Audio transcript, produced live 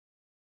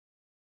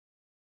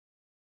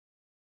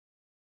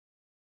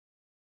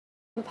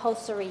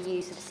Compulsory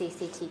use of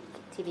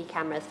CCTV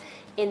cameras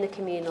in the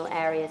communal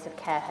areas of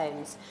care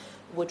homes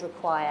would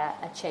require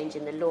a change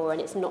in the law, and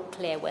it's not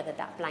clear whether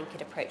that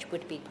blanket approach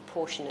would be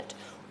proportionate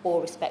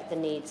or respect the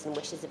needs and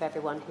wishes of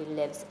everyone who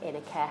lives in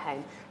a care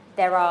home.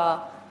 There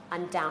are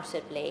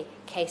undoubtedly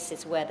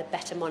cases where the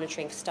better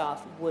monitoring of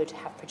staff would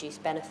have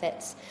produced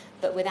benefits,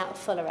 but without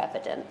fuller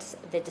evidence,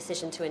 the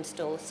decision to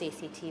install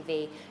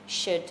CCTV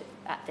should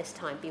at this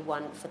time be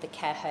one for the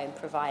care home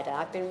provider.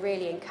 I've been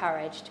really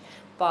encouraged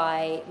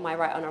by my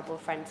right honourable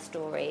friend's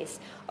stories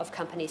of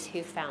companies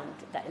who found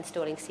that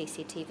installing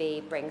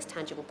CCTV brings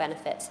tangible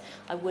benefits.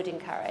 I would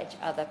encourage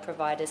other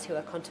providers who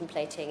are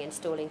contemplating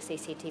installing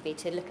CCTV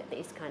to look at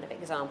these kind of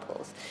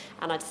examples,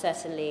 and I'd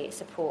certainly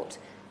support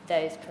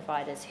those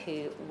providers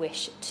who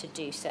wish to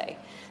do so.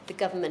 The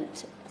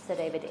government, Sir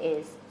David,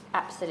 is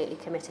absolutely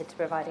committed to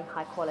providing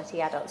high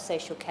quality adult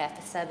social care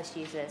for service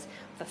users,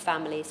 for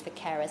families, for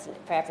carers, and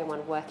for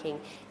everyone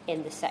working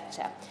in the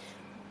sector.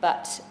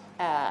 But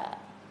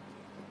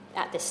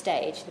at this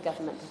stage, the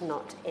government does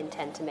not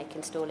intend to make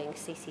installing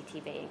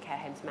CCTV in care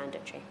homes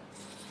mandatory.